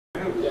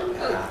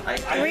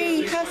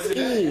3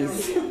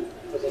 huskies.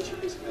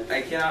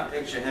 I cannot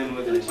picture him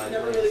living in my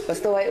place. What's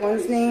the white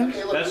one's name?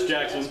 That's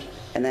Jackson.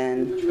 And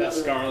then That's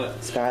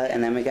Scarlett. Scarlett,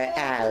 and then we got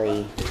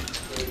Allie.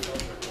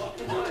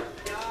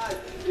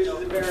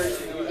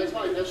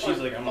 She's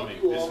like, I'm gonna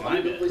make this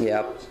my bed.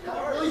 Yep.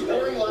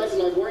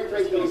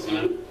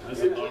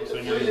 That's a dog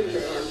singer.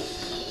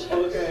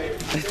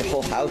 The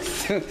whole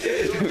house,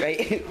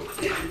 right?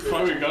 That's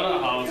why we got a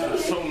house.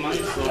 It's so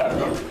nice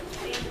though.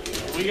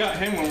 We got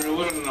him when we were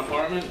living in an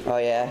apartment. Oh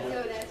yeah.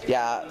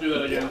 Yeah. Do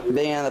that again.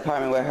 Being in an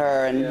apartment with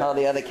her and all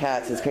the other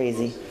cats is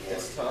crazy.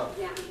 It's tough.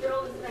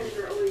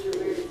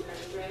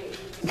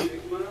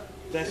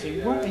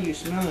 Bessie, what are you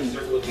smelling?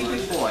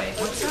 Big boy,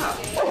 what's up?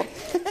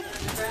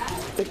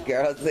 The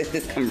girls, they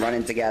just come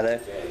running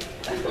together.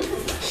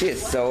 She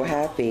is so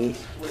happy.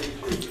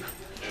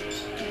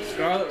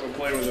 Scarlett will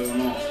play with it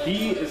and all.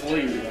 He is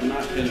lazy, I'm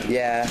not kidding.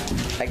 Yeah,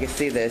 I can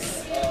see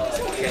this.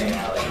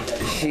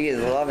 She is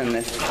loving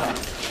this.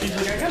 She's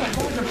like, I gotta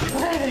go to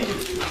play.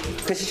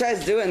 Because she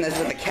tries doing this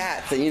with the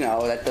cats, and you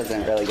know, that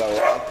doesn't really go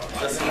well.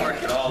 Doesn't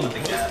work at all with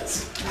the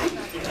cats.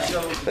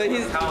 But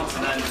he's Pounce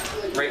and then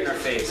right in her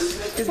face.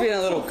 just being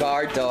a little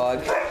guard dog.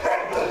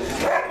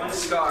 One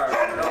scar,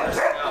 another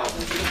scalp.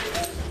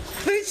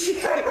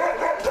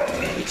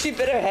 She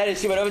bit her head and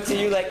she went over to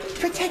you like,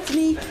 protect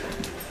me.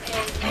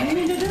 I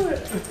need to do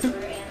it.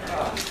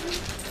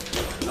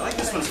 I like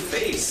this one's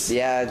face.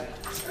 Yeah,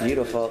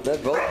 beautiful. They're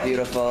both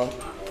beautiful.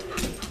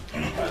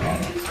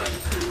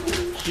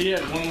 She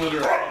had one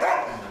litter.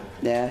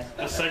 Yeah.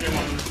 The second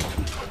one,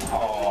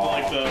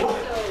 like the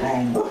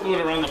flew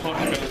it around the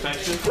puppy got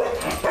infection.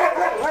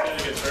 Had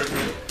to get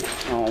surgery.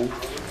 Oh.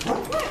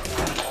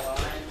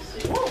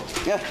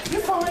 Yeah.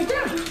 You're falling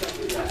down.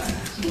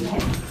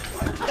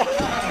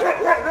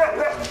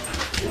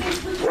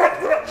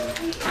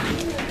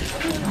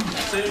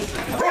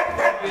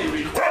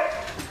 Baby.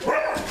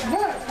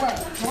 What?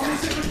 Want me to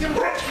sit with you?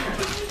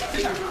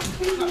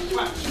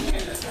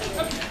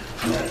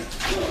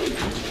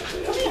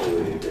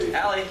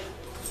 Allie.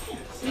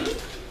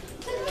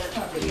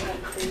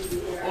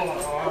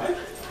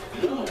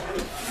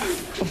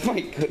 Oh my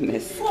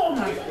goodness.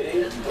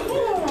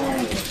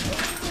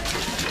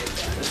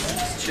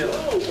 Chill.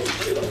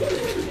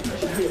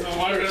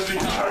 Why would I be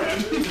tired?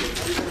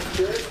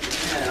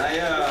 Man, I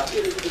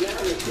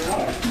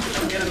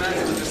can't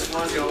imagine what this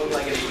one's gonna look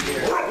like in a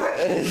year.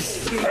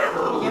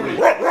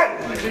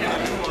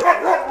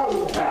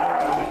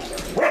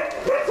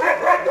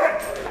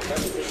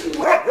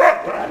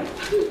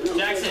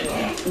 Jackson,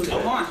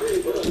 come on.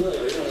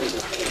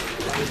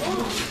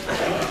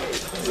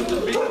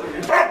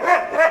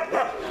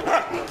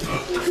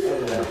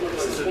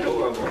 This is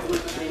adorable.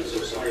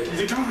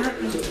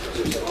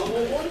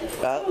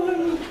 Well,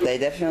 they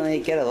definitely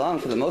get along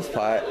for the most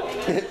part.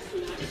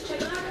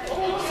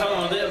 Tell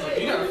him this,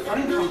 you got a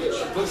funny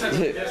coach. Looks like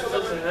he gets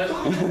close to head.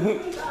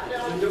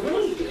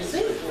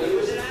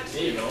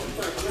 There you go.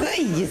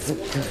 You're so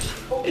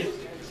good.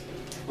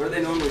 Where do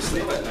they normally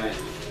sleep at night?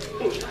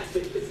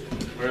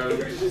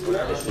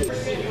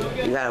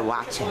 You gotta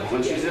watch her.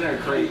 When she's in her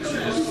crate, she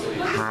just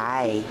sleeps.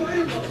 Hi.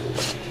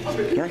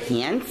 You're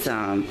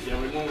handsome. Yeah,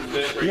 we won't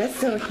bet. You're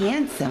so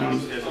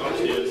handsome. As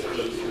much as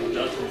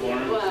Dutch was born.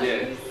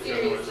 Yeah.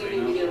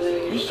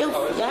 You're so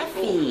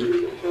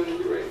fluffy.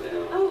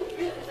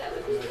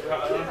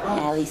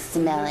 Allie's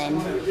smelling.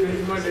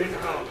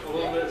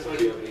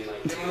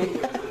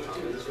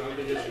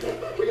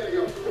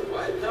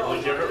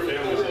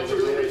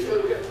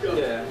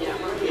 Yeah.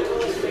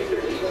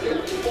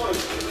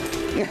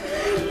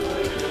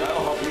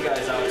 That'll help you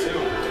guys out too.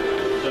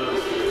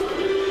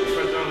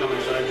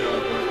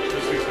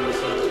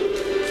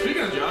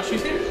 Speaking of Josh,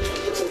 he's here.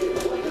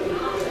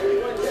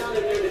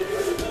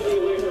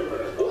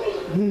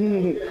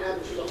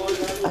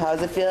 How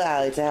does it feel,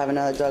 Allie, to have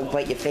another dog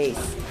bite your face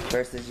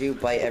versus you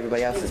bite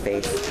everybody else's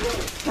face?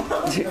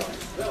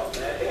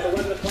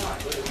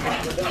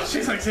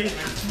 She's like, see.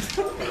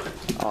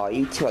 Oh,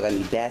 you two are gonna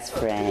be best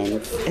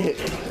friends.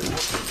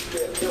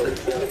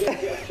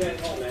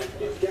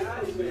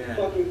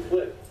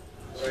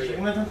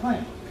 Let them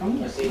play. Come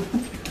here.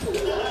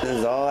 This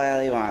is all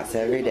Allie wants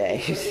every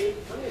day. I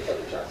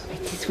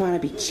just want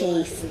to be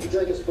chased. Make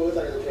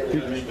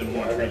them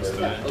more treats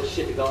today. Oh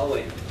shit, the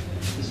Galway.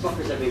 These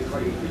fuckers have been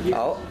partying for years.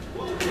 Oh.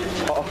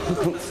 Oh.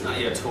 It's not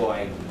your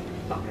toy.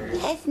 That's not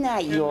That's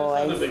not a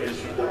yours. big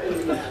issue. You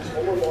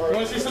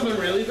want to see something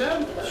really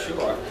bad?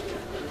 Sure.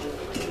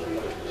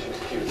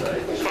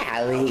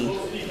 Allie.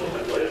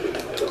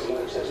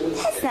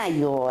 That's not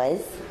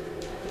yours.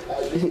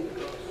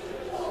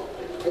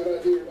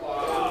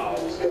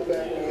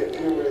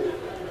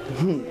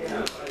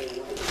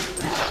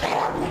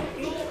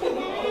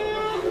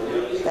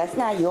 That's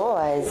not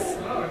yours.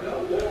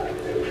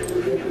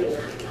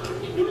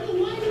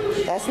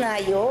 That's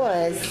not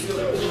yours.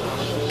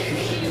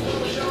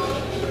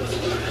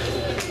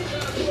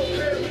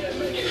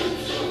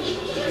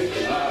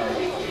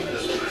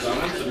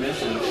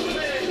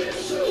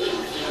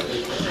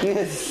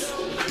 Yes.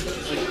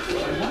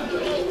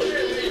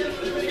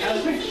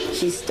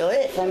 She stole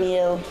it from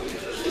you.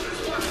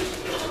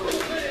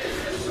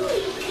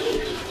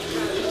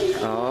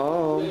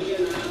 Oh.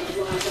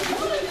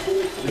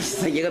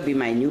 She's like, you're gonna be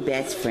my new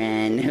best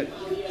friend.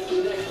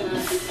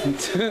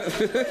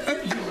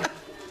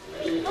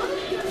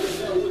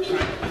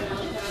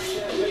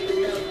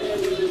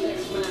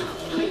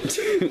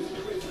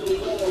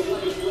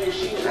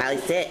 Allie,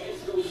 sit.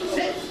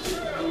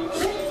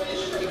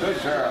 Good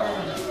girl.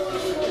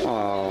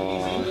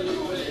 Oh.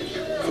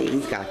 See,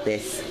 he's got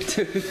this.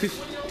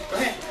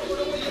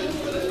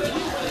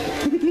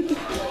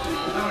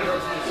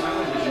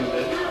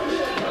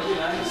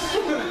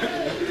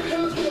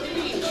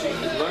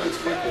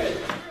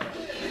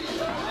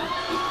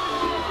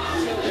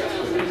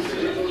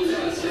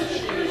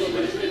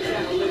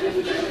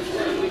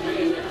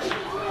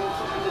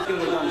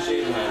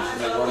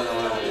 She's like running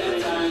around.